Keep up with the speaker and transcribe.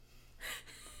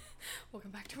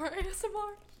Welcome back to our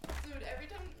ASMR. Dude, every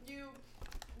time you...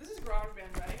 This is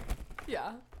GarageBand, right?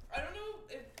 Yeah. I don't know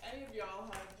if any of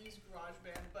y'all have used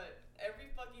GarageBand, but every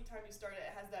fucking time you start it,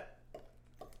 it has that...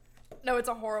 No, it's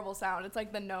a horrible sound. It's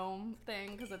like the gnome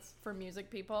thing, because it's for music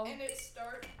people. And it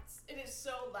starts... It is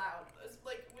so loud. It's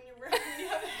like, when you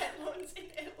have headphones in,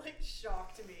 it like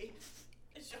shocked me.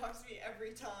 It shocks me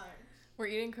every time. We're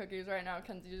eating cookies right now.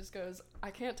 Kenzie just goes, I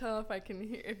can't tell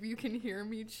if you can hear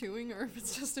me chewing or if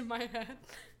it's just in my head.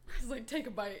 I was like, take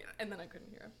a bite, and then I couldn't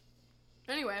hear.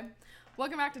 Anyway,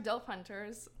 welcome back to Delph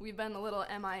Hunters. We've been a little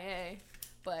MIA,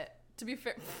 but to be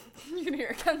fair, you can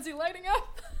hear Kenzie lighting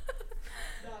up.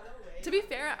 No way. To be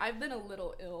fair, I've been a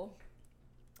little ill,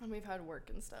 and we've had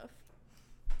work and stuff.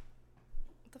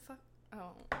 What the fuck?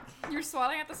 Oh. You're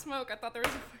swatting at the smoke. I thought there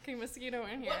was a fucking mosquito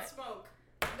in here. What smoke?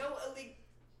 No illegal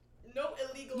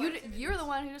activities. You're the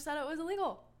one who just said it was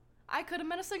illegal. I could have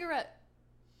meant a cigarette.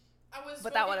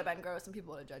 But that would have been gross and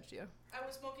people would have judged you. I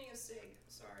was smoking a cig.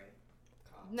 Sorry.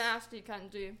 Cops. Nasty,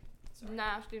 Kenzie. Sorry.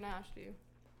 Nasty, nasty.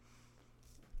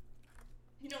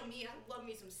 You know me, I love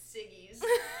me some ciggies.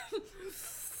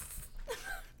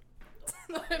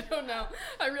 I don't know.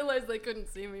 I realized they couldn't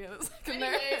see me in a second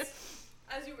there. Anyways,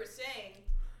 as you were saying...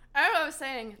 I was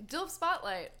saying, Dilf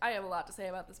Spotlight. I have a lot to say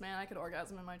about this man. I could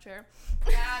orgasm in my chair.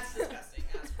 That's disgusting.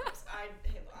 That's gross. I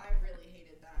really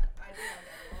hated that. I did not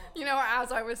get it all. You know,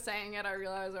 as I was saying it, I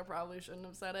realized I probably shouldn't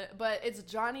have said it. But it's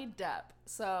Johnny Depp.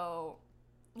 So,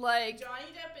 like...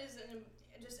 Johnny Depp is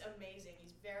just amazing.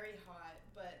 He's very hot.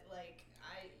 But, like,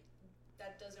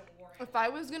 that doesn't warrant... If I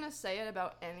was going to say it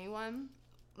about anyone...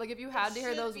 Like, if you had to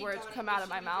hear those words come out of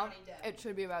my mouth, it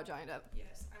should be about Johnny Depp.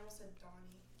 Yes, I almost said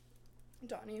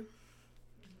Donnie.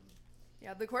 Mm-hmm.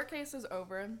 Yeah, the court case is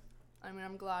over. I mean,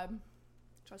 I'm glad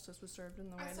justice was served in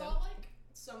the way I it saw, did. like,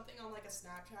 something on, like, a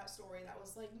Snapchat story that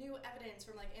was, like, new evidence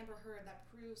from, like, Amber Heard that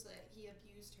proves that he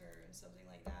abused her and something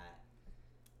like that.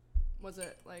 Was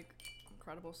it, like, a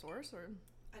credible source, or...?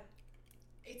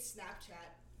 It's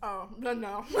Snapchat. Oh,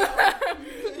 no.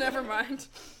 Never mind.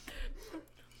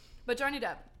 But Johnny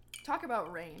Depp, talk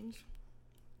about range.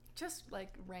 Just,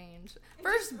 like, range.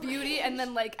 First beauty and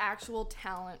then, like, actual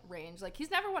talent range. Like, he's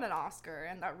never won an Oscar,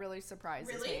 and that really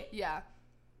surprises me. Yeah.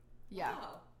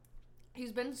 Wow.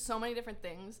 He's been so many different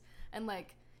things. And,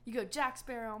 like, you go Jack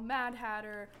Sparrow, Mad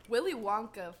Hatter, Willy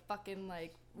Wonka fucking,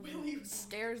 like,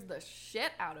 scares the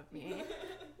shit out of me.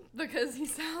 Because he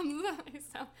sounds,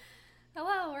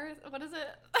 hello, what is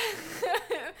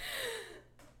it?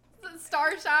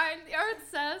 Starshine, the earth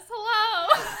says hello.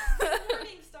 Good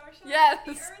morning, Starshine. Yes.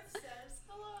 The earth says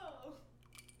hello.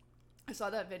 I saw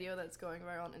that video that's going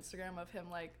viral on Instagram of him,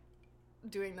 like,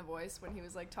 doing the voice when he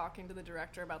was, like, talking to the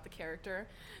director about the character.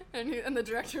 And the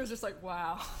director was just like,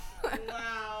 wow.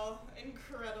 Wow.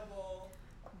 Incredible.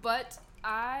 But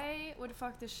I would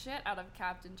fuck the shit out of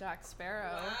Captain Jack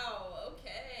Sparrow. Wow.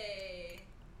 Okay.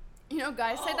 You know,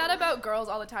 guys say that about girls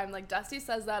all the time. Like, Dusty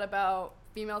says that about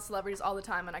female celebrities all the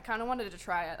time, and I kind of wanted to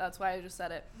try it. That's why I just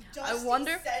said it. Dusty I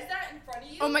wonder says that in front of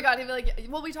you? Oh my god, he'd be like,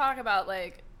 well, we talk about,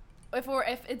 like, if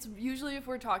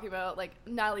we're talking about, like,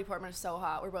 Natalie Portman is so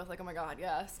hot, we're both like, oh my god,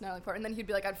 yes, Natalie Portman. And then he'd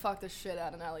be like, I'd fuck the shit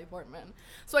out of Natalie Portman.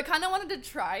 So I kind of wanted to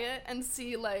try it and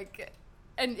see, like,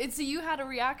 and see you had a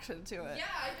reaction to it. Yeah,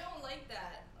 I don't like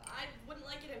that. I wouldn't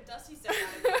like it if Dusty said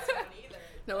that about someone either.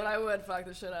 No, but I would fuck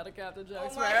the shit out of Captain Jack Oh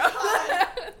my Sparrow.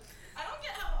 god. I don't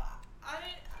get how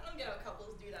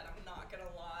couples do that, I'm not gonna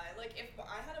lie. Like, if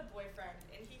I had a boyfriend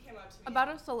and he came up to me... About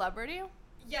a celebrity?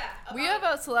 Yeah. We have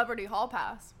a celebrity hall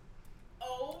pass.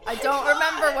 Oh my I don't god.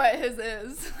 remember what his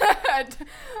is.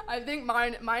 I think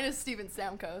mine is Steven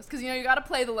Stamkos, because, you know, you gotta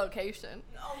play the location.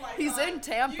 Oh my He's god. in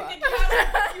Tampa.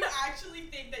 You actually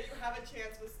think that you have a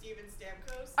chance with Steven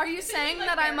Stamkos? Are you Isn't saying he, like,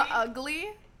 that I'm married? ugly?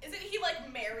 Isn't he,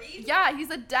 like, married? Yeah, he's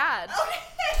a dad.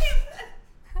 Okay.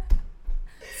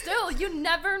 Still, you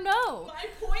never know. My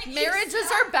point is...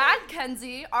 Marriages are bad,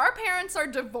 Kenzie. Our parents are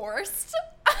divorced.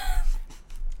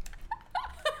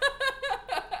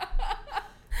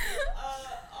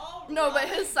 No, but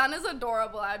his son is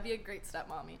adorable. I'd be a great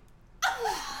stepmommy.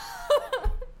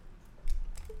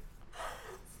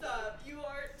 Stop. You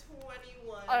are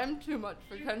 21. I'm too much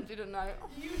for Kenzie tonight.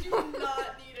 You do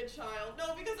not need a child.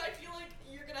 No, because I feel like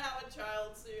you're gonna have a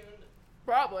child soon.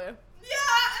 Probably. Yeah,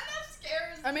 and that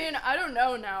scares me. I mean, I don't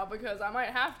know now because I might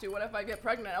have to. What if I get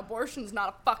pregnant? Abortion's not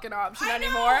a fucking option I know.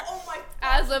 anymore. Oh my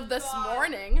As of this God.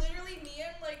 morning. Literally, me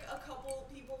and like a couple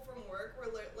people from work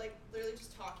were like literally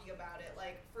just talking about it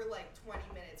like for like 20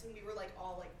 minutes, and we were like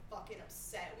all like fucking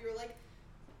upset. We were like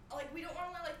we don't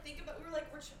want to like think about. We were like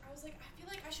I was like I feel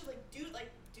like I should like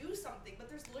do something, but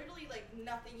there's literally like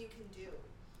nothing you can do.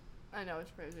 I know, it's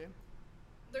crazy.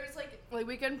 there's like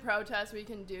we can protest, we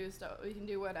can do stuff, we can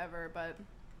do whatever, but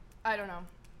I don't know.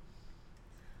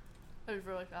 It was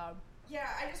really sad. Yeah,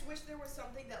 I just wish there was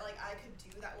something that like I could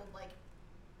do that would like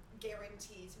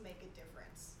guarantee to make a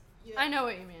difference. You know? I know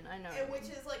what you mean. I know. And which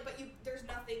is like, but there's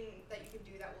nothing that you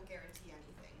can do that will guarantee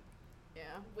anything.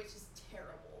 Yeah. Which is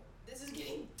terrible. This is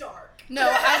getting dark. No,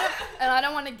 I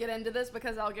don't want to get into this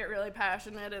because I'll get really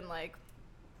passionate and like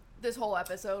this whole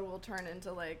episode will turn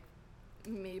into like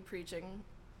me preaching.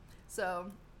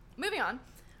 So, moving on.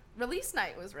 Release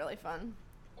night was really fun.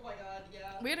 Oh my god,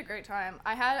 yeah. We had a great time.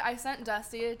 I sent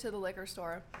Dusty to the liquor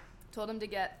store, told him to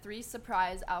get 3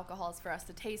 surprise alcohols for us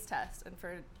to taste test and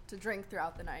to drink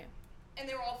throughout the night. And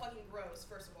they were all fucking gross,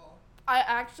 first of all. I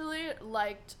actually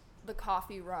liked the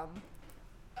coffee rum.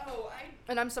 Oh,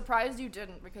 And I'm surprised you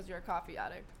didn't because you're a coffee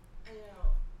addict. I know.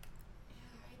 Yeah,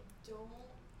 I don't.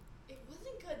 It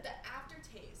wasn't good. The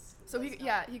aftertaste. So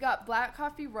he got black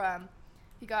coffee rum,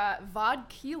 he got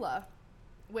vodka,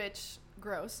 which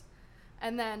gross,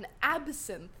 and then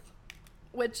absinthe,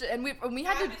 which we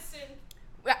had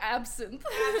Absinthe.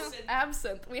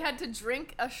 absinthe. We had to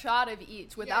drink a shot of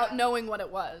each without Yeah. knowing what it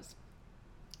was.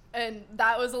 And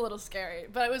that was a little scary,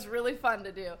 but it was really fun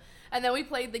to do. And then we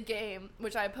played the game,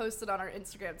 which I posted on our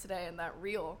Instagram today in that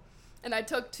reel. And I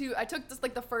took just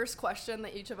like the first question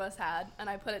that each of us had, and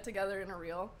I put it together in a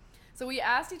reel. So we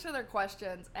asked each other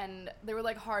questions, and they were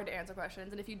like hard to answer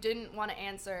questions. And if you didn't want to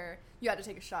answer, you had to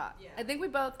take a shot. Yeah. I think we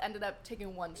both ended up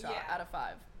taking 1 shot Yeah. out of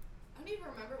 5. I don't even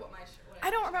remember what I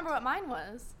don't remember what mine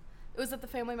was. It was at the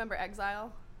family member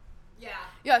exile. Yeah.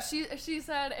 Yeah, she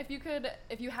said if you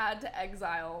had to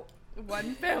exile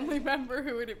one family member,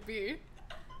 who would it be?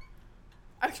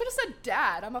 I should have said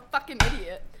dad. I'm a fucking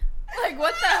idiot. Like,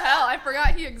 what the hell? I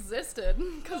forgot he existed.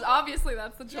 Because obviously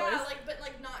that's the choice. Yeah, but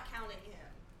not counting him.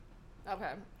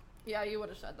 Okay. Yeah, you would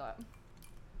have said that.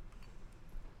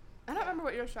 I don't remember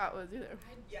what your shot was either.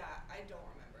 I don't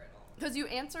remember at all. Because you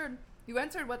answered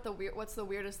what's the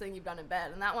weirdest thing you've done in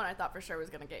bed, and that one I thought for sure was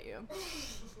gonna get you.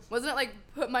 Wasn't it like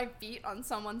put my feet on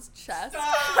someone's chest?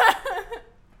 Stop.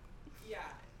 Yeah.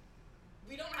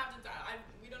 We don't have to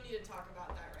we don't need to talk about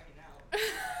that right now.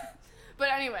 But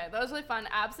anyway, that was really fun.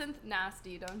 Absinthe,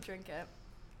 nasty. Don't drink it.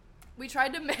 We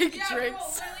tried to make drinks. Bro,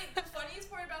 really, the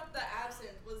funniest part about the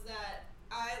absinthe was that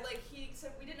he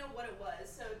said we didn't know what it was,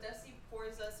 so Dusty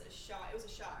pours us a shot. It was a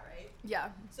shot, right? Yeah.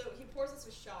 So he pours us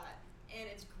a shot, and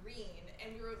it's green,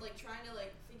 and we were like trying to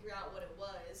like figure out what it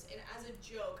was, and as a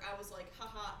joke, I was like,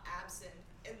 haha, absinthe,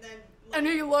 and then And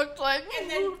you looked like. and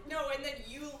then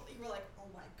you were like, oh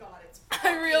my god, it's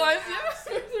I realized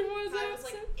absinthe. it was I was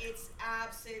like, absinthe. it's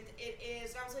absinthe, it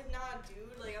is. And I was like, nah,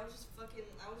 dude, like I was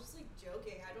just like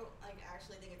joking. I don't like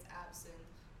actually think it's absinthe.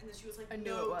 And then she was like, I knew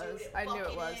no, it dude, was. it I knew it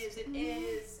fucking was. is. It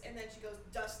is. And then she goes,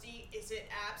 Dusty, is it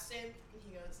absinthe? And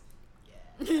he goes,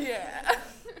 yeah. Yeah.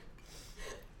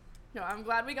 No, I'm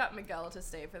glad we got Miguel to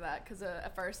stay for that, because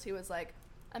at first he was like,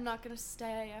 I'm not going to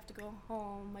stay, I have to go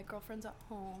home, my girlfriend's at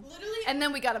home. Literally. And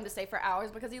then we got him to stay for hours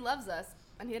because he loves us,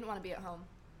 and he didn't want to be at home.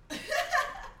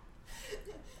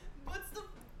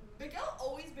 Miguel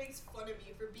always makes fun of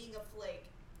me for being a flake,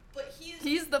 but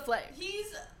he's the flake.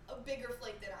 He's a bigger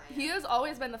flake than I am. He has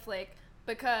always been the flake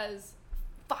because,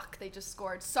 fuck, they just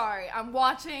scored. Sorry, I'm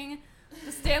watching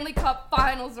the Stanley Cup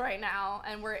Finals right now,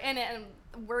 and we're in it, and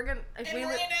we're gonna.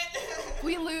 If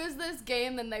we lose this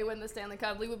game, then they win the Stanley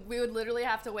Cup. We would literally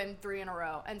have to win 3 in a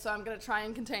row, and so I'm gonna try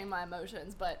and contain my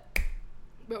emotions. But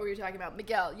what were you talking about,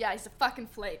 Miguel? Yeah, he's a fucking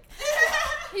flake.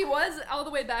 He was all the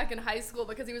way back in high school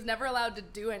because he was never allowed to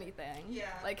do anything. Yeah.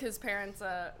 Like, his parents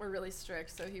were really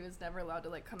strict, so he was never allowed to,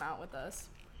 like, come out with us,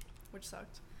 which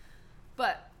sucked.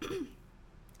 But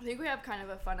I think we have kind of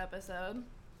a fun episode.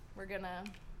 We're gonna.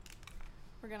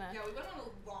 Yeah, we went on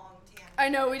a long tangent. I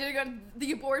know, we did go.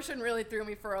 The abortion really threw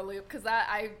me for a loop because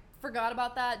I forgot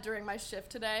about that during my shift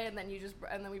today, and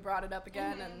then we brought it up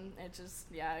again, and it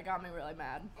just, it got me really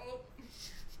mad. Oh.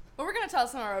 But we're gonna tell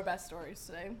some of our best stories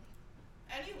today.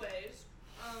 Anyways,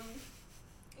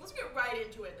 let's get right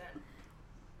into it then.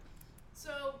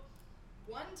 So,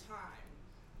 one time,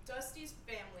 Dusty's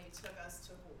family took us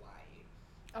to Hawaii.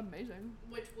 Amazing.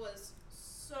 Which was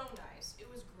so nice. It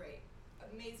was great.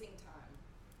 Amazing time.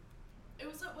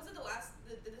 Was it the last,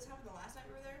 did this happen the last night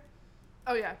we were there?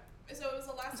 Oh, yeah. So it was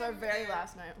the last It was night our we were very there,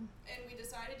 last night. and we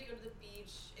decided to go to the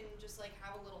beach and just, like,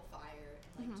 have a little fire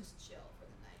and, like, just chill for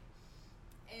the night.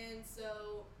 And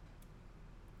so,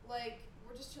 like,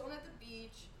 we're just chilling at the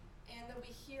beach, and then we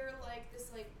hear, like,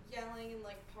 this, like, yelling and,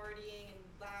 like, partying and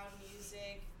loud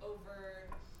music over,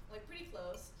 like, pretty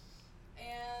close.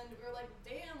 And we were like,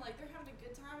 damn, like, they're having a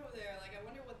good time over there. Like, I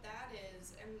wonder what that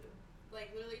is. And,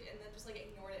 like, literally, and then just, like,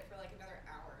 ignored it for, like, another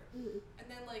hour And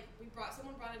then like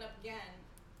someone brought it up again,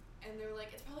 and they were like,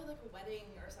 it's probably like a wedding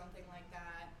or something like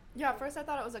that. Yeah, at first I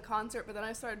thought it was a concert, but then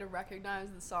I started to recognize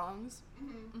the songs.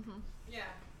 Yeah,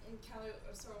 and Callie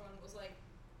or someone was like,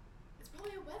 it's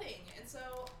probably a wedding, and so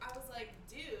I was like,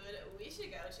 dude, we should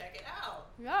go check it out.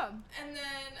 Yeah. And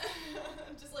then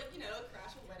just like,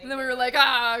 crash a wedding. And then we were like,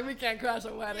 we can't crash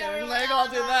a wedding. Yeah, we were like, I'll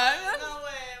do that. No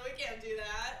way, we can't do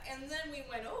that. And then we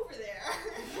went over there,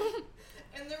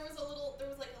 and there was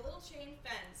like a little chain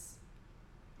fence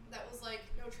that was like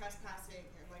no trespassing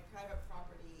and like private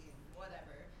property and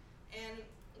whatever, and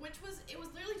it was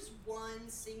literally just one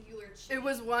singular chain. It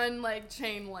was one like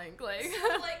chain link, like.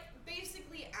 So, like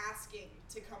basically asking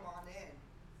to come on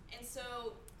in, and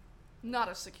so. Not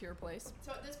a secure place.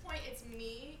 So at this point, it's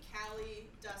me, Callie,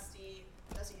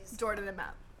 Dusty's Jordan and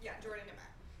Matt. Yeah, Jordan and Matt.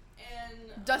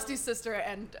 And Dusty's sister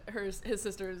and his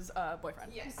sister's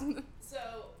boyfriend. Yes. So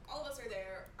all of us are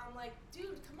there. I'm like,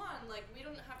 dude, come on, like we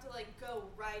don't have to like go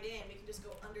right in. We can just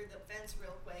go under the fence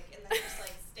real quick and then just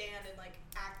like stand and like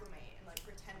acclimate and like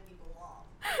pretend we belong.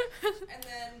 And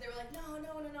then they were like, no,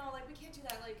 like we can't do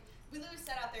that. Like we literally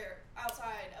sat out there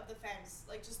outside of the fence,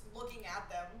 like just looking at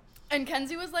them. And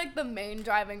Kenzie was like the main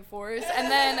driving force,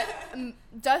 and then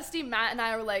Dusty, Matt, and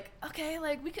I were like, okay,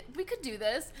 like we could do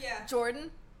this. Yeah. Jordan,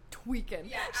 tweaking.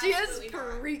 Yeah, she is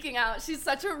freaking out. She's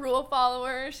such a rule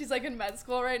follower. She's like in med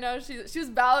school right now. She was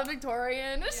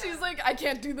valedictorian. Yeah. She's like, I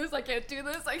can't do this. I can't do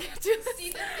this. I can't do this.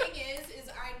 See, the thing is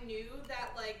I knew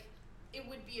that like it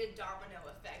would be a domino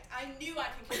effect. I knew I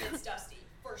could convince Dusty.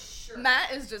 For sure.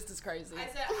 Matt is just as crazy. I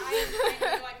said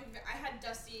I knew I had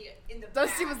Dusty in the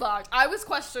Dusty back. was locked. I was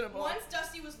questionable. Once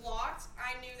Dusty was locked,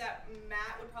 I knew that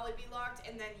Matt would probably be locked,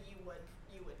 and then you would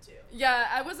too. Yeah,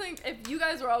 I wasn't. If you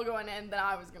guys were all going in, then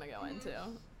I was gonna go in too.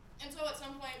 And so at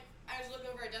some point, I just look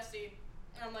over at Dusty,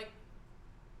 and I'm like,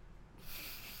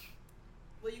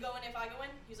 "Will you go in if I go in?"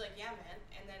 He's like, "Yeah, man."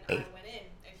 And then I went in,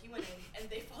 and he went in, and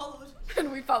they followed.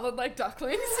 And we followed like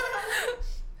ducklings.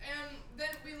 And then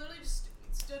we literally just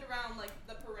stood around like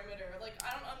the perimeter. Like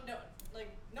I don't know, like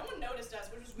no one noticed us,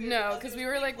 which was weird. No, because we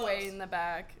were like close. way in the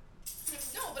back.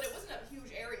 No, but it wasn't a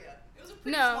huge area. It was a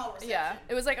pretty small reception. Yeah,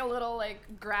 it was like a little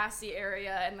like grassy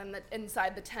area, and then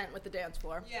inside the tent with the dance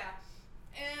floor. Yeah,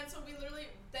 and so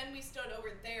we stood over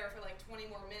there for like 20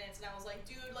 more minutes, and I was like,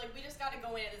 dude, like we just gotta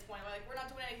go in at this point. We're not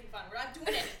doing anything fun. We're not doing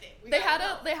anything. They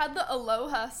had the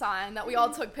aloha sign that we all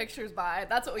took pictures by.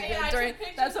 That's what we did during.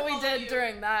 That's what we did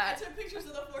during that. I took pictures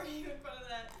of the four of you in front of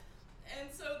that, and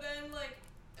so then like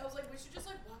I was like, we should just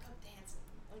like walk up dancing.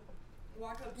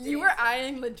 You were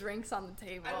eyeing the drinks on the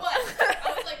table.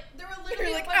 I was like, there were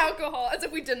literally like alcohol, as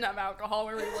if we didn't have alcohol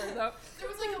where we were though. There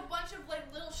was like a bunch of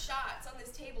like little shots on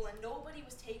this table, and nobody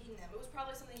was taking them. It was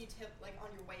probably something you tip like on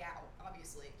your way out,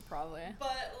 obviously. Probably.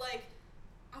 But like,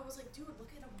 I was like, dude, look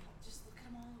at them all. Just look at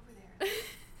them all over there.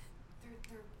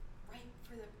 they're ripe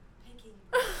for the picking.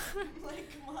 Like,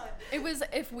 come on. It was,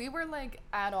 if we were like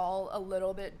at all a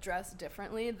little bit dressed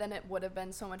differently, then it would have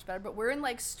been so much better. But we're in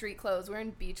like street clothes, we're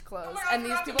in beach clothes, and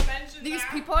these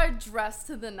people are dressed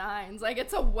to the nines. Like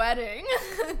it's a wedding.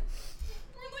 We're in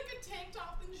like a tank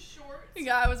top and shorts.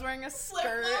 Yeah, I was wearing a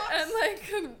skirt Flip-flops. and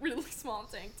like a really small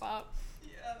tank top.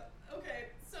 Yeah. Okay.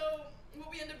 So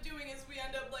what we end up doing is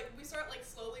we start like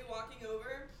slowly walking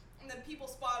over, and then people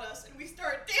spot us, and we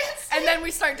start dancing. And then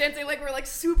we start dancing like we're like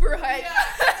super hyped. Yeah.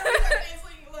 And we start dancing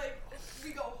like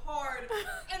we go hard,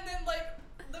 and then like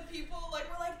the people like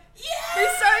we're like, yeah. They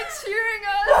started cheering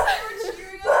us. They were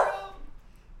cheering us, bro.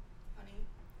 Honey.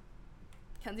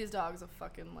 Kenzie's dogs are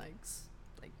fucking like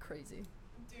crazy.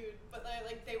 Dude, but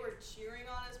they were cheering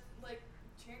on us, like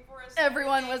cheering for us.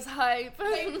 Everyone was hype.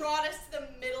 They brought us to the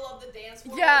middle of the dance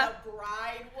floor Yeah. where the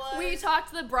bride was. We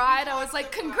talked to the bride. I was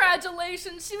like,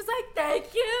 congratulations. She was like,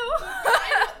 thank you.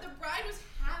 The bride was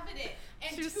having it.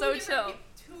 And She was so chill.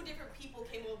 Two different people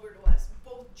came over to us,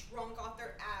 both drunk off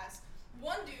their ass.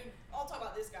 One dude, I'll talk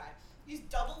about this guy. He's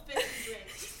double fisting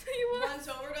drinks. He was. Runs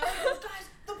over to us and goes, guys,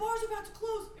 the bar's about to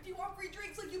close. If you want free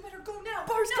drinks, like, you better go now.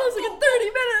 Bar's Now, closing in 30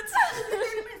 minutes.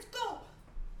 30 minutes, go.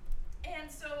 And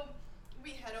so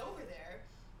we head over there,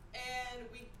 and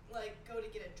we, like, go to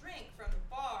get a drink from the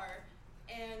bar,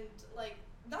 and, like,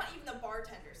 not even the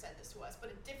bartender said this to us, but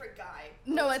a different guy.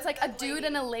 No, it's like a dude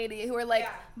and a lady who were like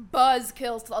Yeah. buzz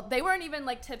kills. They weren't even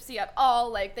like tipsy at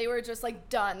all. Like they were just like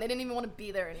done. They didn't even want to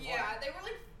be there anymore. Yeah,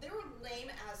 they were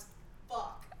lame as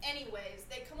fuck. Anyways,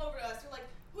 they come over to us. They're like,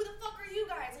 "Who the fuck are you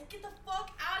guys? Like, get the fuck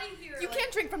out of here! You like,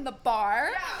 can't drink from the bar.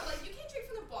 Yeah, like you can't drink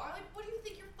from the bar. Like, what do you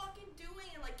think you're fucking doing?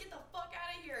 And like, get the fuck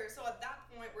out of here!" So at that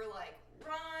point, we're like,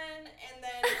 "Run!" And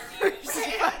then we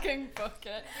ran. fucking book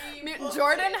it. We booked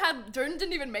Jordan it.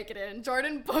 didn't even make it in.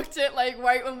 Jordan booked it like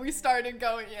right when we started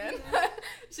going in.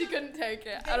 She couldn't take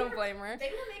it. I don't blame her. They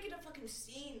were making a fucking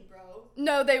scene, bro.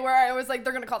 No, they were. I was like,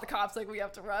 they're gonna call the cops. Like, we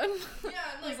have to run. Yeah,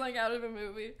 It was like out of a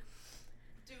movie.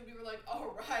 Dude, we were like,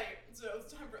 all right, so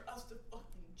it's time for us to fucking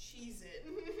cheese it.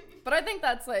 But I think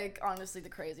that's like honestly the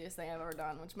craziest thing I've ever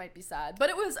done, which might be sad. But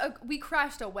it was we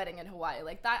crashed a wedding in Hawaii.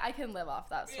 Like that, I can live off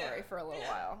that story for a little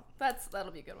while.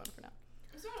 That'll be a good one for now.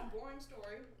 It's not a boring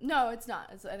story. No, it's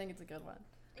not. I think it's a good one.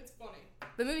 It's funny.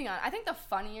 But moving on, I think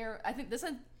this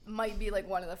might be like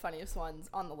one of the funniest ones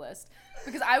on the list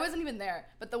because I wasn't even there,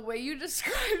 but the way you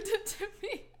described it to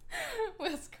me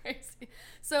was crazy.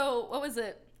 So what was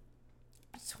it?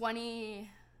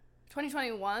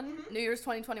 2021? Mm-hmm. New Year's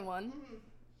 2021? Mm-hmm.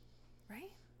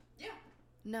 Right? Yeah.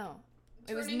 No.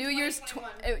 It Turning was New Year's.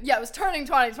 It was turning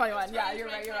 2021. It was turning yeah, you're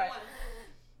right. 2021.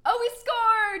 Oh, we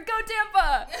scored! Go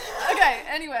Tampa! Okay,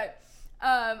 anyway.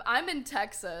 I'm in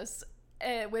Texas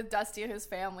with Dusty and his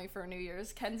family for New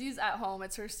Year's. Kenzie's at home.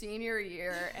 It's her senior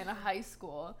year in a high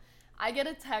school. I get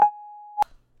a text.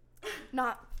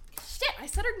 Shit, I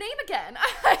said her name again.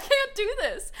 I can't do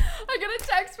this. I get a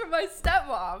text from my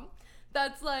stepmom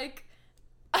that's like,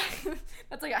 I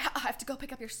have to go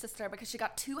pick up your sister because she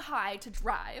got too high to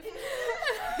drive.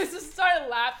 I just started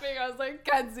laughing. I was like,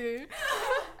 Kenzie.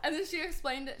 And then she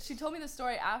explained it. She told me the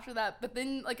story after that. But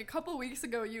then like a couple weeks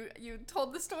ago, you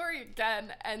told the story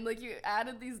again. And like you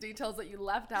added these details that you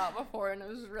left out before. And it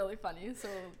was really funny. So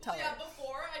tell me. Yeah,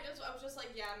 before I was just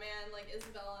like, yeah, man, like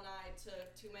Isabella and I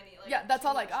took too many. Like, yeah, that's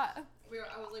all much. I got. I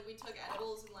was like, we took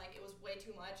edibles and like it was way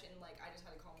too much. And like I just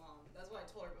had to call mom. That's what I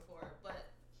told her before.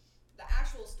 But the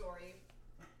actual story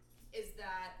is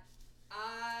that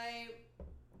I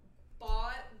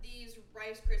bought these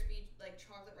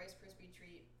chocolate Rice Krispie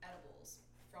treat edibles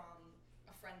from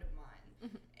a friend of mine.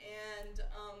 Mm-hmm. And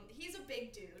he's a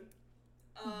big dude.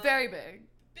 Very big.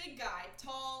 Big guy,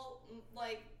 tall,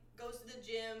 like goes to the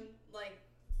gym, like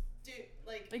dude,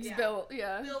 like built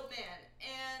man.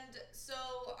 And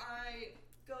so I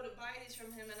go to buy these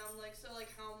from him, and I'm like, so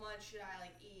like how much should I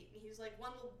like eat? And he's like,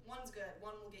 one's good,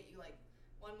 one will get you like,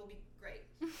 one will be great.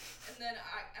 And then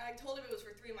I told him it was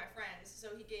for 3 of my friends,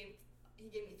 so he gave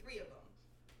me 3 of them.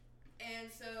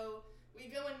 And so we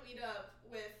go and meet up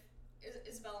with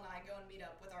Isabel and I go and meet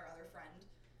up with our other friend,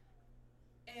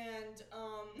 and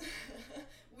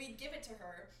we give it to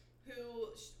her,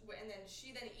 and then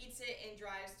she eats it and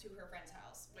drives to her friend's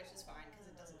house, which is fine because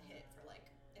it doesn't hit for like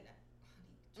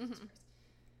Jesus Christ.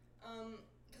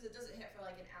 Because it doesn't hit for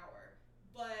like an hour.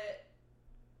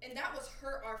 And that was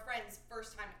our friend's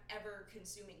first time ever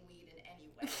consuming weed in any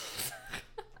way.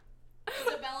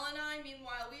 Isabella and I,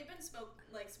 meanwhile, we had been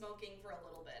smoking for a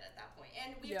little bit at that point,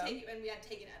 and we had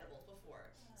taken edibles before.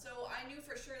 So I knew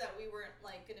for sure that we weren't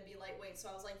like gonna be lightweight. So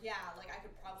I was like, yeah, like I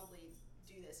could probably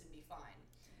do this and be fine.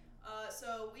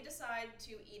 So we decide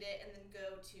to eat it and then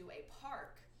go to a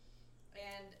park,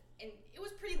 and it was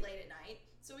pretty late at night.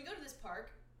 So we go to this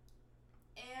park.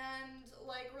 And,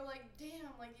 like, we're like,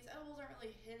 damn, like, these edibles aren't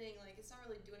really hitting. Like, it's not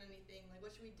really doing anything. Like,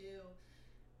 what should we do?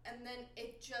 And then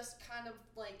it just kind of,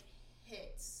 like,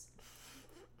 hits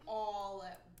all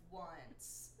at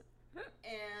once.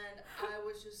 And I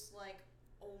was just like,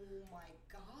 oh, my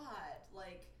God.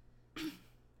 Like.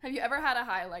 Have you ever had a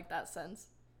high like that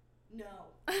since? No.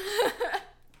 I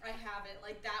haven't.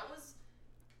 Like, that was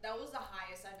the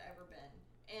highest I've ever been.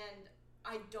 And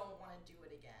I don't want to do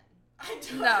it again. I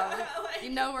don't like, you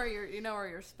know where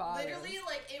your spot literally is.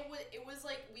 Like it was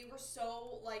like we were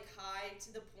so like high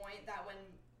to the point that when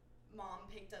mom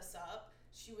picked us up,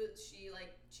 she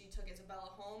took Isabella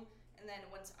home, and then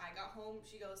once I got home,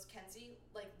 she goes, Kenzie,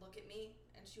 like look at me,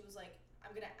 and she was like,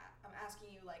 I'm asking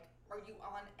you, like, are you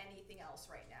on anything else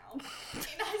right now?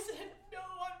 And I said, no,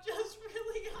 I'm just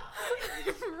really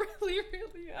high. really,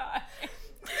 really high.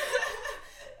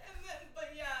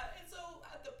 And so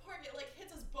at the park, it like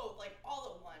hits us both like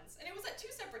all at once, and it was at 2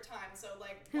 separate times. So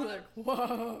like you're like,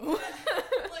 whoa.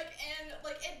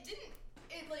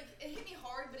 It hit me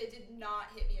hard, but it did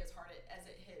not hit me as hard as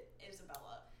it hit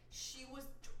Isabella. She was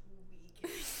tweaking.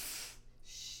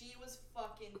 She was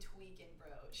fucking tweaking, bro.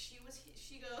 She goes.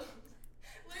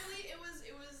 Literally, it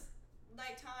was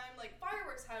nighttime. Like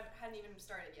fireworks hadn't even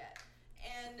started yet,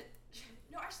 and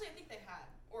no, actually, I think they had,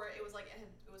 or it was like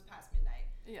it was past midnight.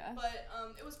 Yeah. But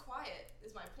it was quiet,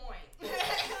 is my point.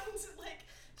 And like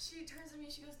she turns to me,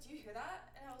 she goes, "Do you hear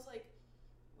that?" And I was like,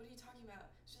 "What are you talking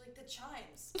about?" She's like, "The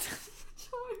chimes."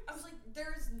 I was like,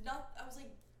 "There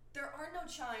are no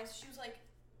chimes." She was like,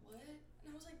 "What?" And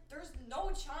I was like, "There's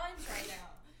no chimes right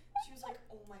now." She was like,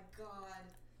 "Oh my God."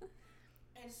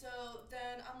 And so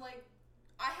then I'm like,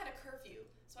 I had a curfew.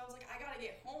 So I was like, I gotta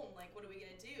get home. Like, what are we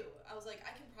gonna do? I was like,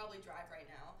 I can probably drive right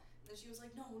now. And then she was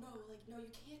like, no, you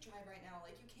can't drive right now.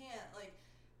 Like, you can't. Like,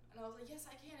 and I was like, yes,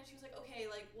 I can. And she was like, okay,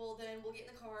 like, well, then we'll get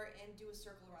in the car and do a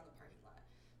circle around the parking lot.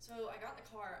 So I got in the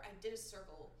car. I did a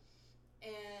circle.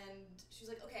 And she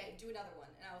was like, okay, do another one.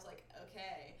 And I was like,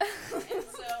 okay. And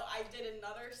so I did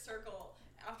another circle.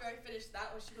 After I finished that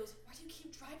one, she goes, why do you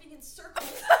keep driving in circles?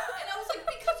 And I was like,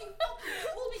 because you fucking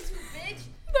told me to, bitch.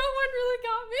 That one really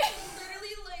got me.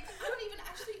 Literally, like, I don't even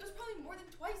actually, it was probably more than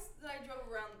twice that I drove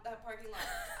around that parking lot.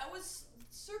 I was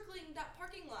circling that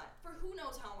parking lot for who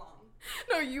knows how long.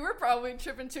 No, you were probably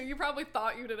tripping too. You probably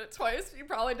thought you did it twice. You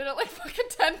probably did it like fucking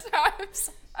 10 times.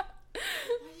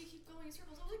 Why do you keep going in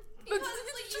circles? I was like, because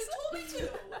like, you told me to.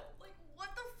 Like,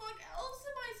 what the fuck else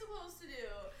am I supposed to do?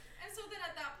 And so then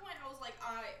at that point, I was like,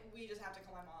 we just have to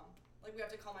call my mom. Like, we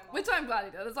have to call my mom. Which I'm glad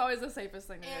you did. That's always the safest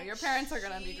thing to do. Your parents are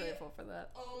going to be grateful for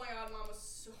that. Oh my god, mom was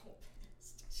so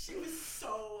pissed. She was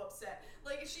so upset.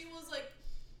 Like, she was like,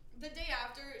 the day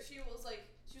after, she was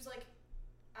like,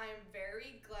 I'm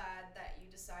very glad that you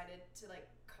decided to, like,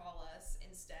 call us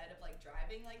instead of, like,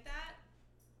 driving like that.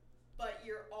 But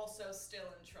you're also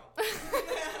still in trouble.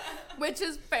 Which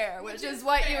is fair. Which is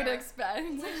what you would expect.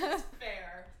 Which is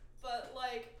fair. But,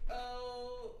 like,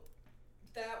 oh,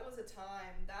 that was a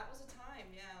time. That was a time,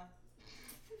 yeah.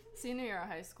 Senior year of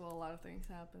high school, a lot of things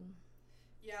happen.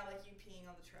 Yeah, like you peeing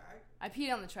on the track. I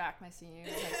peed on the track my senior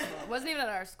year of high school. It wasn't even at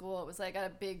our school. It was, like, at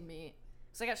a big meet.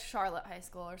 It was, like, at Charlotte High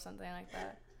School or something like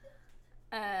that.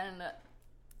 And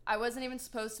I wasn't even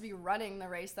supposed to be running the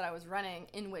race that I was running,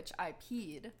 in which I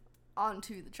peed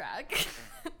onto the track.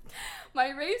 My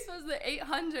race was the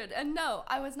 800, and no,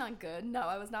 I was not good. No,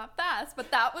 I was not fast,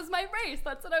 but that was my race.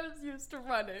 That's what I was used to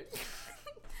running.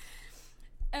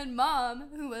 And Mom,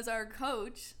 who was our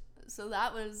coach, so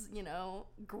that was, you know,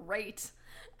 great.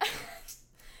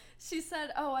 She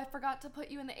said, oh, I forgot to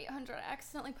put you in the 800. I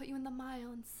accidentally put you in the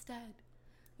mile instead.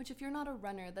 Which, if you're not a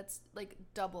runner, that's like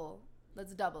double.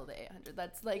 That's double the 800.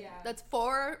 That's like, that's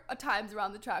 4 times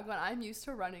around the track when I'm used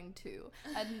to running 2.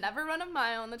 I'd never run a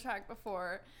mile on the track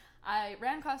before. I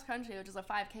ran cross country, which is a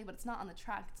 5K, but it's not on the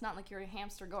track. It's not like you're a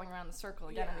hamster going around the circle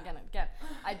again and again and again.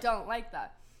 I don't like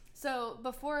that. So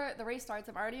before the race starts,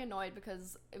 I'm already annoyed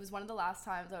because it was one of the last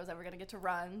times I was ever going to get to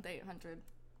run the 800.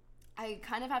 I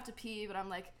kind of have to pee, but I'm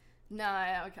like, no,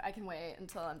 I can wait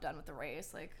until I'm done with the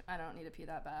race. Like, I don't need to pee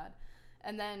that bad.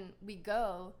 And then we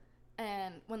go,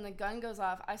 and when the gun goes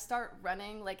off, I start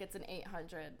running like it's an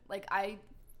 800. Like, I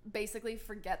basically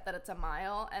forget that it's a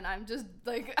mile, and I'm just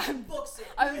like, I'm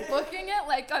booking it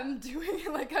like I'm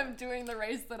doing the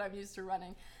race that I'm used to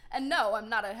running. And no, I'm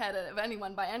not ahead of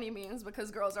anyone by any means because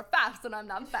girls are fast and I'm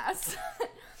not fast.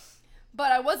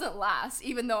 But I wasn't last,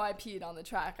 even though I peed on the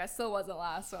track. I still wasn't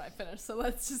last when I finished, so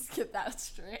let's just get that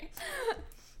straight.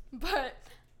 But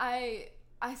I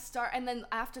start, and then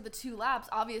after the 2 laps,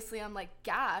 obviously I'm like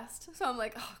gassed. So I'm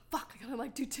like, oh fuck, I gotta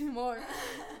like do 2 more.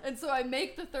 And so I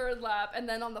make the 3rd lap, and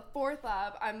then on the 4th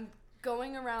lap, I'm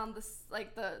going around this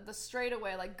like the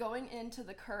straightaway, like going into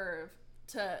the curve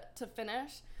to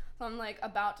finish. So I'm like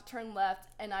about to turn left,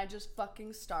 and I just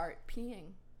fucking start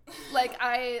peeing. Like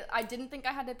I didn't think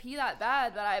I had to pee that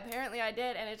bad, but apparently I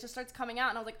did, and it just starts coming out,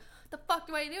 and I was like, the fuck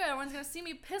do I do? Everyone's gonna see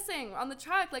me pissing on the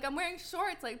track. Like, I'm wearing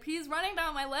shorts, like pee's running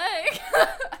down my leg.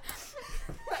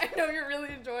 I know you're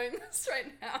really enjoying this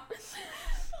right now.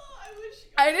 Oh, I wish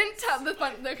I didn't tell the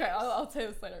fun. Okay, I'll tell you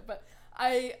this later. But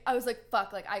I was like,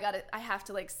 fuck, like I have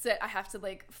to like sit. I have to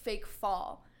like fake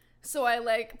fall. So I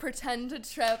like pretend to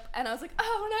trip, and I was like,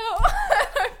 oh no,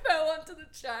 I fell onto the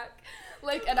track.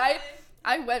 Like, and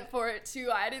I went for it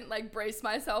too. I didn't like brace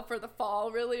myself for the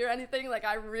fall really or anything. Like,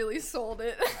 I really sold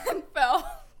it and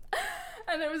fell.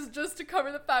 And it was just to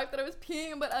cover the fact that I was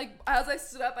peeing. But like as I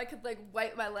stood up, I could like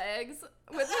wipe my legs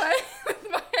with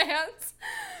my hands.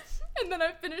 And then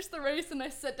I finished the race, and I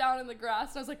sat down in the grass,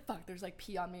 and I was like, fuck, there's like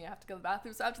pee on me. I have to go to the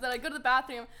bathroom. So after that, I go to the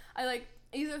bathroom. I like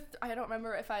I don't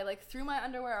remember if I like threw my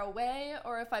underwear away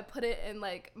or if I put it in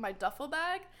like my duffel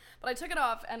bag, but I took it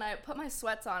off and I put my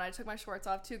sweats on. I took my shorts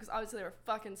off too because obviously they were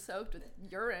fucking soaked with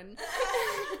urine.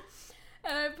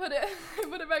 And I put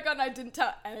it back on. And I didn't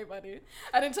tell anybody.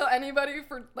 I didn't tell anybody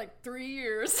for like 3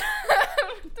 years.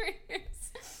 3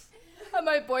 years. And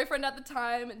my boyfriend at the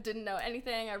time didn't know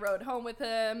anything. I rode home with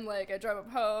him. Like, I drove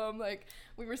him home. Like,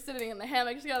 we were sitting in the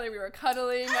hammock together. We were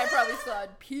cuddling. I probably still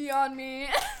had pee on me.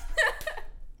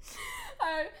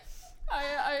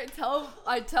 I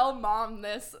tell Mom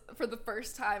this for the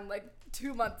first time, like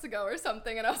 2 months ago or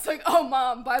something, and I was like, oh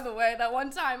mom, by the way, that one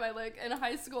time I like in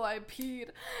high school I peed,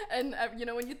 and you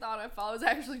know when you thought I fell, I was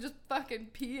actually just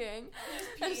fucking peeing.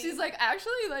 And she's like,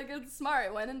 actually, like, it's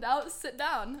smart, when in doubt, sit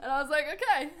down. And I was like,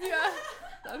 okay, yeah,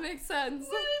 that makes sense.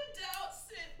 When in doubt,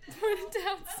 sit down. When in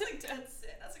doubt, sit down.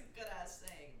 That's a good ass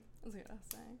saying. That's a good ass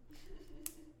saying.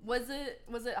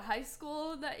 Was it high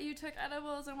school that you took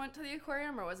edibles and went to the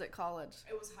aquarium, or was it college?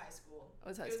 It was high school. It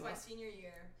was high school. It was my senior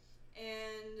year.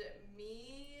 And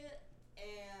me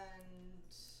and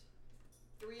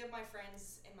 3 of my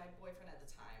friends and my boyfriend at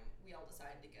the time, we all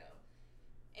decided to go.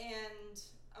 And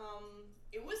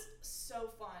it was so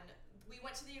fun. We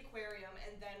went to the aquarium,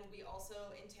 and then we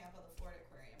also, in Tampa, the Florida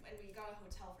Aquarium, and we got a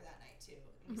hotel for that night, too.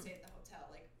 And we stayed at the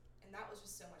hotel, like, and that was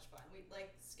just so much fun. We,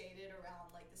 like, skated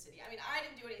around, like, the city. I mean, I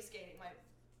didn't do any skating. My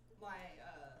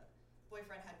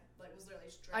boyfriend was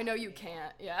literally just dragging me. I know you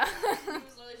can't, yeah. He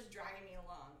was literally just dragging me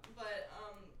along. But,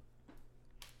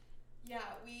 yeah,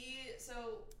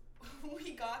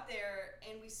 we got there,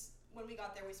 and when we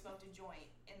got there, we smoked a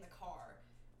joint in the car.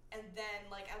 And then,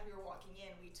 like, as we were walking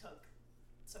in, we took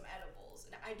some edibles.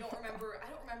 And I don't remember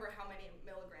how many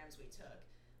milligrams we took.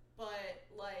 But,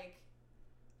 like,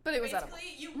 but it was edible.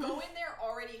 Basically, you go in there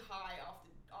already high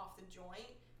off the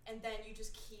joint, and then you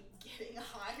just keep getting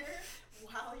higher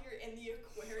while you're in the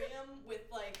aquarium with,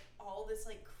 like, all this,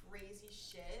 like, crazy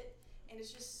shit. And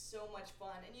it's just so much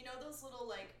fun. And you know those little,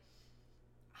 like,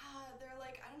 they're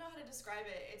like, I don't know how to describe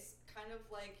it. It's kind of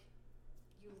like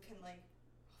you can, like,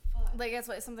 oh, fuck. Like, it's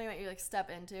what, something that you, like, step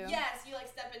into? Yes, you,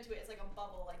 like, step into it. It's like a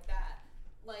bubble like that.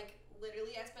 Like,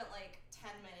 literally, I spent, like,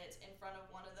 10 minutes in front of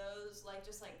one of those, like,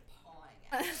 just, like, pawing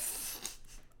at it.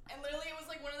 And literally, it was,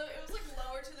 like, it was, like,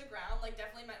 lower to the ground, like,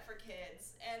 definitely meant for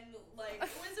kids. And, like,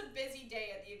 it was a busy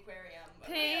day at the aquarium.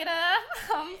 Peter,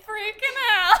 I'm freaking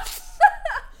out.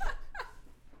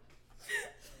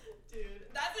 Dude,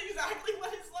 that's exactly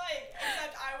what it's like.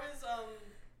 Except I was,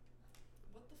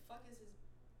 what the fuck is his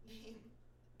name?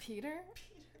 Peter?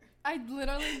 Peter. I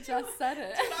literally just said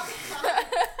it.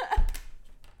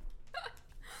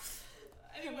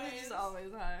 Dude, anyways. Just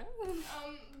always high.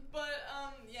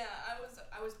 Yeah,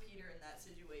 I was Peter in that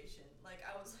situation. Like,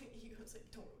 I was like, he was like,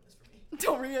 don't ruin this for me.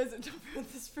 Don't ruin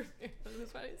this for me.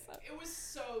 That's what he said. It was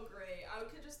so great. I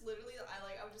could just literally,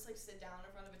 I would just, like, sit down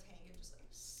in front of a tank and just, like,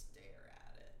 stare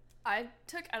at it. I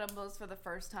took edibles for the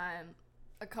first time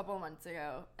a couple months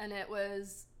ago, and it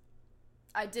was,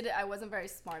 I wasn't very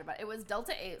smart about it. It was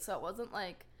Delta 8, so it wasn't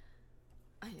like,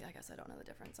 I guess I don't know the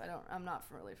difference. I'm not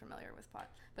really familiar with pot.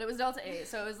 But it was Delta 8,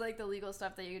 so it was like the legal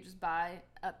stuff that you could just buy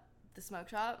at the smoke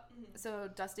shop. Mm-hmm. So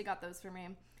Dusty got those for me.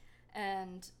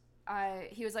 And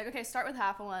he was like, okay, start with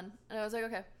half of one. And I was like,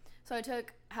 okay. So I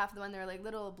took half of the one. They were like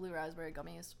little blue raspberry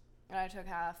gummies. And I took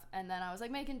half. And then I was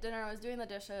like making dinner. I was doing the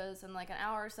dishes. And like an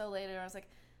hour or so later, I was like,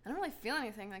 I don't really feel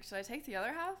anything. Like, should I take the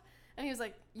other half? And he was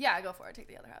like, yeah, go for it. Take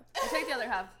the other half. I take the other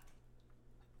half.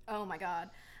 Oh my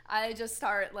God. I just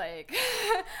start like,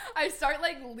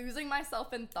 losing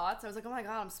myself in thoughts. I was like, oh my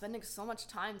God, I'm spending so much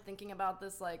time thinking about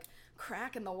this like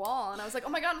crack in the wall. And I was like, oh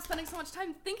my God, I'm spending so much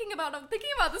time thinking about this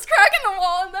crack in the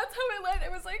wall. And that's how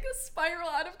it was like a spiral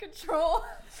out of control.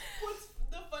 What's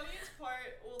the funniest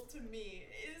part, well, to me,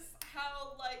 is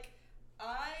how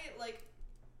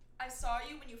I saw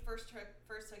you when you first took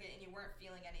it and you weren't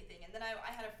feeling anything. And then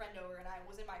I had a friend over and I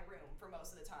was in my room for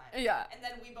most of the time. Yeah. And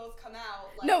then we both come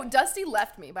out. Like, no, Dusty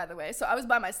left me, by the way. So I was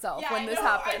by myself when this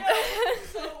happened. I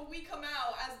know. So we come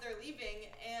out as they're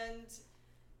leaving and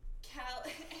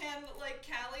Callie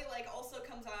like also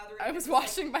comes out of the room. I was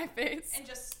washing my face. And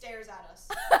just stares at us.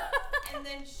 And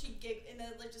then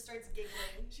like just starts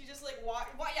giggling. She just like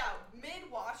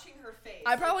mid washing her face.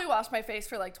 I probably washed my face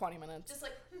for like 20 minutes. Just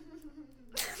like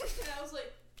and I was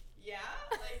like, yeah?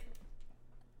 Like,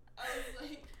 I was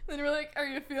like... Then you were like, are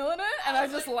you feeling it? And I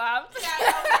just laughed. Yeah,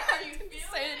 and I was like, are you feeling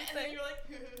Say it? And then you were like,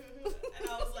 and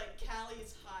I was like,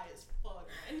 Callie's high as fuck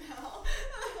right now.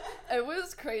 It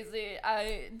was crazy.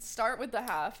 I start with the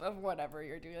half of whatever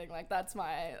you're doing. Like, that's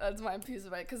my piece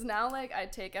of it. Because now, like, I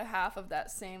take a half of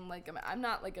that same, like, I'm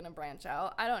not, like, going to branch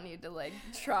out. I don't need to, like,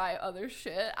 try other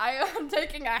shit. I am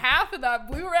taking a half of that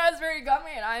blue raspberry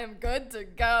gummy, and I am good to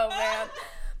go, man.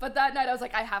 But that night, I was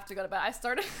like, I have to go to bed. I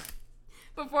started...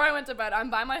 Before I went to bed, I'm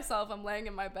by myself. I'm laying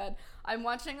in my bed. I'm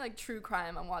watching, like, true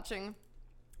crime. I'm watching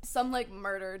some, like,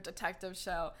 murder detective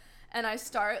show. and I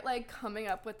start like coming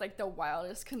up with like the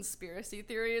wildest conspiracy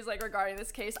theories like regarding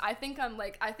this case. I think I've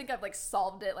like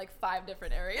solved it like 5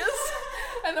 different areas.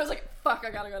 And I was like, fuck,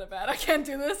 I gotta go to bed. I can't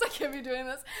do this. I can't be doing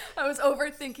this. I was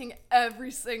overthinking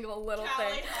every single little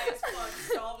thing. High as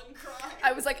fuck, solving crime.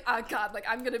 I was like, oh god, like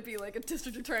I'm gonna be like a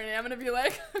district attorney. I'm gonna be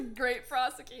like a great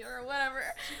prosecutor or whatever.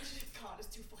 God, it's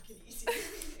too fucking easy.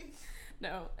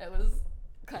 No, it was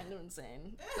kind of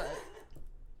insane.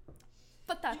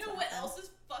 But that's you know what else is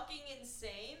fucking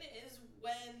insane is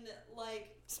when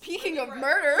like speaking when of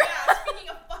murder. Yeah, speaking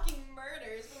of fucking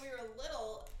murders, when we were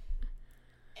little.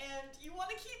 And you want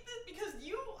to keep this because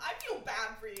I feel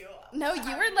bad for you. No,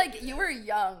 you were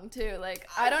young too. Like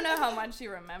I don't know how much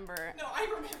you remember. No, I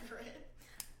remember it.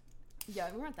 Yeah,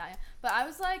 we weren't that young. But I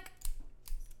was like,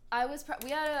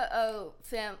 we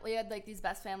had like these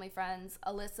best family friends,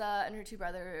 Alyssa and her 2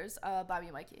 brothers, Bobby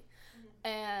and Mikey. Mm-hmm.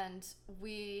 And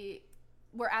we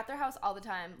were at their house all the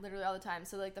time, literally all the time.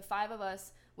 So like the 5 of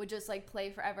us would just like play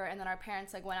forever. And then our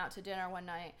parents like went out to dinner one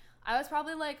night. I was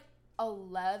probably like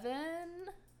 11,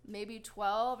 maybe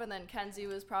 12. And then Kenzie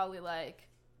was probably like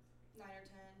 9 or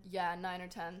 10. Yeah, 9 or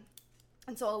 10.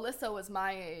 And so Alyssa was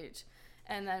my age.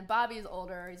 And then Bobby's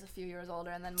older. He's a few years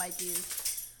older. And then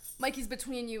Mikey's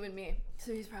between you and me.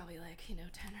 So he's probably like, 10 or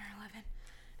 11.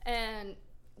 And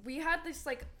we had this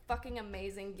like fucking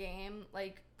amazing game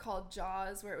like called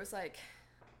Jaws where it was like,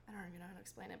 I don't even know how to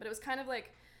explain it, but it was kind of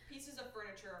like pieces of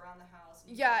furniture around the house.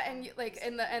 And like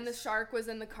and the shark was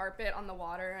in the carpet on the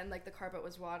water, and like the carpet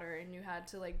was water, and you had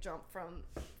to like jump from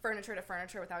furniture to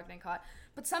furniture without getting caught.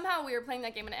 But somehow we were playing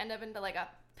that game and it ended up into like a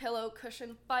pillow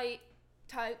cushion fight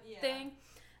type thing.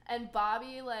 And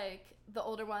Bobby, like the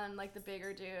older one, like the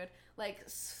bigger dude, like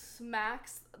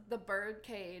smacks the bird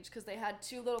cage because they had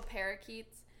 2 little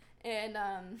parakeets, and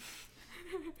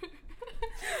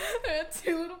they had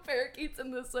 2 little parakeets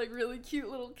in this like really cute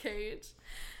little cage,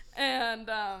 and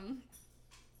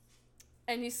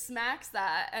he smacks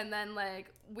that, and then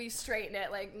like we straighten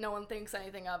it, like no one thinks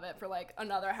anything of it for like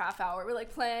another half hour. We're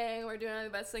like playing, we're doing the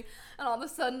best thing, and all of a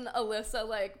sudden Alyssa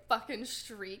like fucking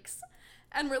shrieks.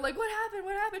 And we're like, what happened?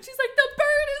 What happened? She's like, the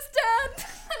bird is dead.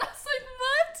 And I was like,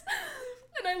 what?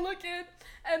 And I look in,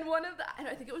 and one of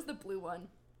I think it was the blue one.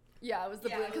 Yeah, it was the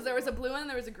blue one, because there was a blue one and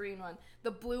there was a green one.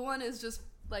 The blue one is just,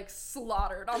 like,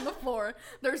 slaughtered on the floor.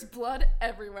 There's blood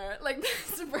everywhere. Like,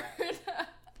 this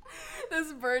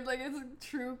bird, like, it's a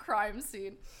true crime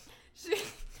scene.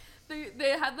 They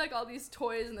had, like, all these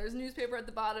toys, and there's newspaper at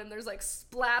the bottom. There's, like,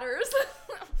 splatters.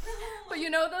 But you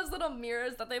know those little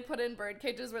mirrors that they put in bird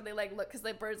cages where they, like, look, because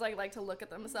the birds, like to look at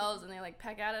themselves, and they, like,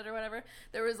 peck at it or whatever?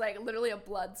 There was, like, literally a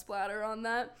blood splatter on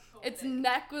that. Oh, its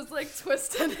neck was, like,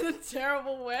 twisted in a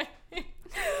terrible way.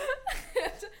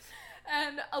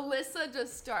 and Alyssa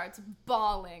just starts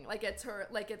bawling like it's her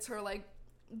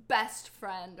best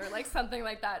friend or, like, something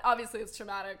like that. Obviously, it's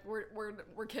traumatic.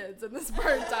 We're kids, and this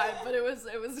bird died, but it was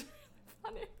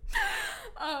funny.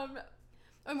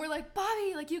 And we're like,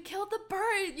 Bobby, like, you killed the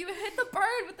bird. You hit the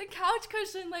bird with the couch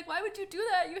cushion. Like, why would you do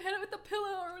that? You hit it with the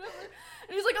pillow or whatever.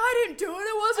 And he's like, I didn't do it.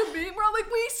 It wasn't me. We're all like,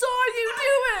 we saw you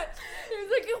do it. And he's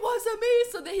like, it wasn't me.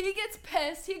 So then he gets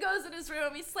pissed. He goes in his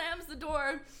room. He slams the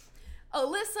door.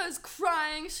 Alyssa's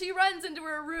crying. She runs into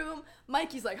her room.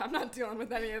 Mikey's like, I'm not dealing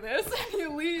with any of this. And he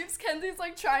leaves. Kenzie's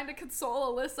like trying to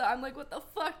console Alyssa. I'm like, what the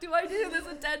fuck do I do? There's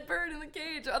a dead bird in the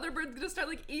cage. Other bird's gonna start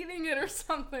like eating it or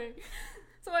something.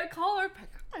 So I call our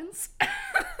parents. What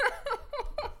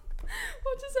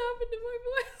just happened to my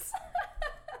voice?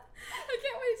 I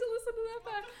can't wait to listen to that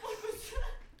back.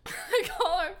 I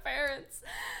call our parents,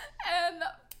 and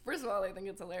first of all, I think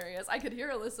it's hilarious. I could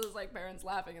hear Alyssa's like parents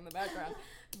laughing in the background,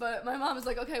 but my mom is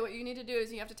like, okay, what you need to do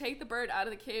is you have to take the bird out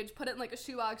of the cage, put it in like a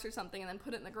shoebox or something, and then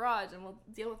put it in the garage, and we'll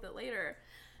deal with it later.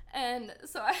 And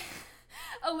so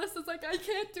Alyssa's like, I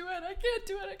can't do it, I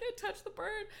can't touch the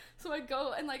bird. So I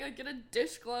go and like I get a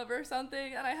dish glove or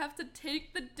something, and I have to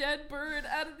take the dead bird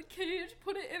out of the cage,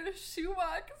 put it in a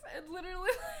shoebox, and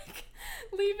literally like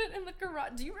leave it in the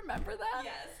garage. Do you remember that?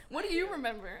 Yes. What do you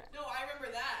remember? No, I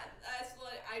remember that.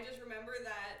 I just remember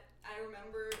that. I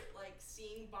remember like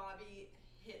seeing Bobby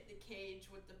hit the cage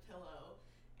with the pillow,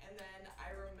 and then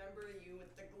I remember you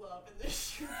with the glove in the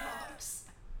shoebox.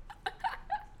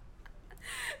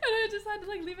 And I just had to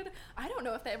like leave it. I don't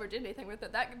know if they ever did anything with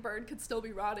it. That bird could still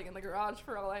be rotting in the garage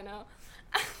for all I know.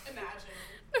 Imagine.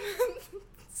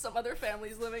 Some other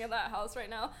family's living in that house right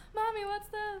now. Mommy, what's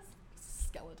this?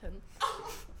 Skeleton.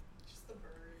 Just the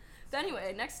bird. So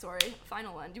anyway, next story,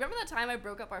 final one. Do you remember that time I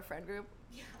broke up our friend group?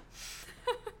 Yeah.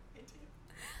 I do.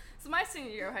 So my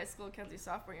senior year of high school, Kenzie's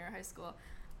sophomore year of high school,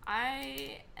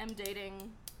 I am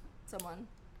dating someone.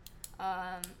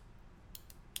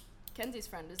 Kenzie's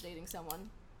friend is dating someone,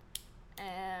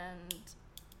 and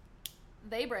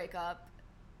they break up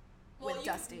with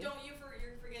Dusty. You're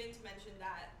forgetting to mention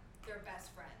that they're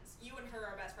best friends. You and her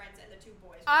are best friends, and the two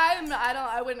boys.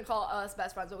 I wouldn't call us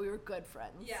best friends, but we were good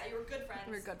friends. Yeah, you were good friends.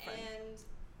 We were good friends.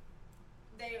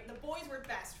 And the boys were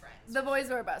best friends. The boys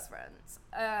were best friends.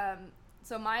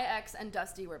 So my ex and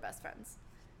Dusty were best friends.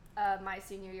 My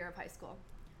senior year of high school,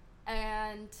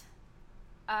 and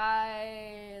I'm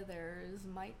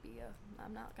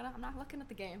not looking at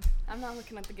the game. I'm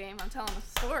telling a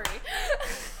story.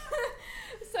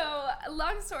 So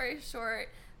long story short,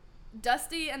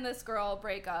 Dusty and this girl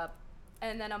break up,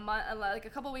 and then a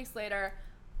couple weeks later,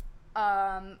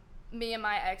 me and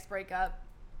my ex break up.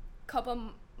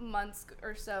 Couple months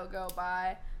or so go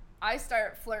by. I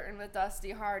start flirting with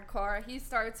Dusty hardcore. He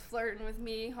starts flirting with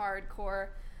me hardcore.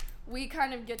 We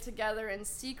kind of get together in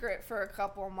secret for a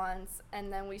couple months,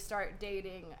 and then we start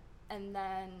dating, and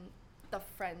then the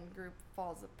friend group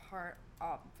falls apart,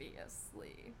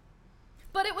 obviously.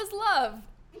 But it was love.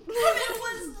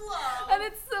 And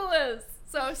it still is.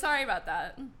 So sorry about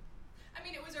that. I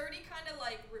mean, it was already kind of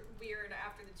like weird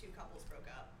after the two couples broke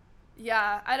up.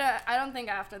 Yeah, I don't think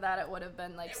after that it would have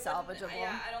been like salvageable.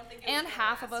 Yeah, I don't think it was and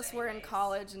half of us were in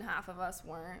college and half of us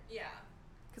weren't. Yeah.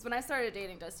 Because when I started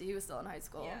dating Dusty, he was still in high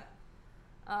school. Yeah.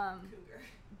 Cougar.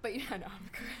 But yeah, no, I'm a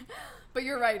cougar. But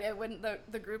you're right. It wouldn't.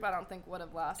 The group I don't think would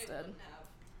have lasted. It wouldn't have.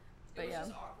 But it was yeah.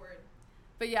 just awkward.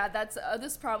 But yeah, that's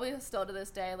this is probably still to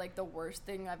this day like the worst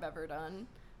thing I've ever done.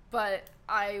 But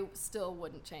I still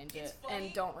wouldn't change it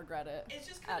and don't regret it. It's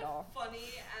just kind at of all.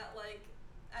 funny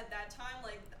at that time,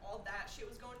 like all that shit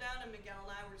was going down, and Miguel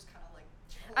and I were just kind of like.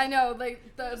 Chilling. I know,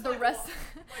 like the rest.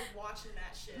 Like watching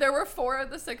that shit. There were 4 of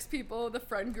the 6 people, the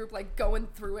friend group, like going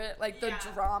through it, like the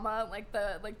drama, like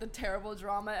the terrible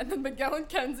drama, and then Miguel and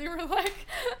Kenzie were like,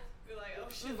 we're like, oh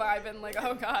shit, vibing, like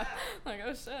oh god, like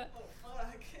oh shit. Oh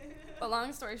fuck. But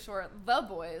long story short, the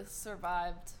boys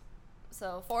survived,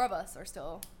 so 4 of us are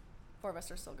still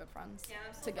good friends. Yeah,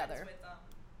 I'm still together. Friends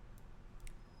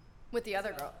with the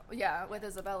other girl, yeah, with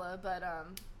Isabella,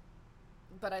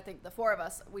 but I think the 4 of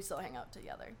us, we still hang out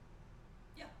together.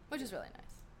 Yeah. Which is really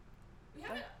nice. We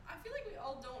haven't. I feel like we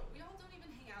all don't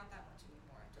even hang out that much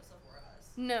anymore. Just the 4 of us.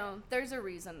 No, there's a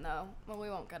reason though. Well, we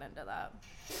won't get into that.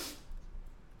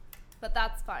 But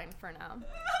that's fine for now.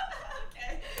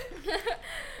 Okay.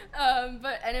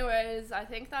 But anyways, I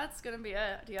think that's gonna be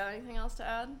it. Do you have anything else to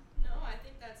add? No, I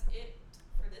think that's it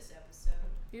for this episode.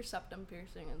 Your septum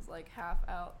piercing is like half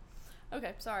out.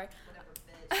 Okay, sorry. Whatever,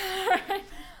 bitch. Alright.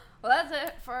 Well, that's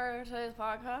it for today's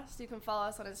podcast. You can follow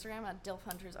us on Instagram at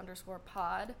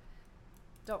DilfHunters_pod.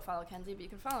 Don't follow Kenzie, but you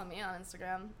can follow me on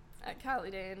Instagram at Callie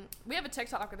Dane. We have a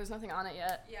TikTok, but there's nothing on it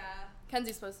yet. Yeah.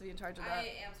 Kenzie's supposed to be in charge of that.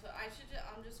 I am. So I'm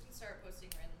just gonna start posting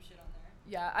random shit on there.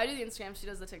 Yeah, I do the Instagram. She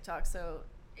does the TikTok. So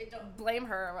blame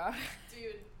her about it.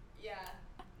 Dude, yeah.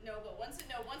 No, but once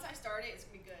I start it, it's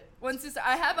gonna be good.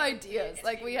 I have ideas.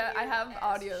 Like I have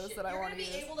audios that I want to use.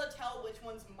 You're gonna be able to tell which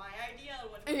one's my idea and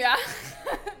which one's yeah.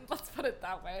 Let's put it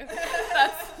that way.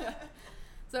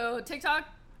 So TikTok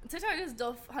is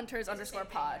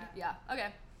DilfHunters_pod. Yeah. Okay.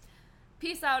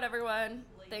 Peace out, everyone.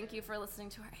 Later. Thank you for listening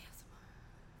to our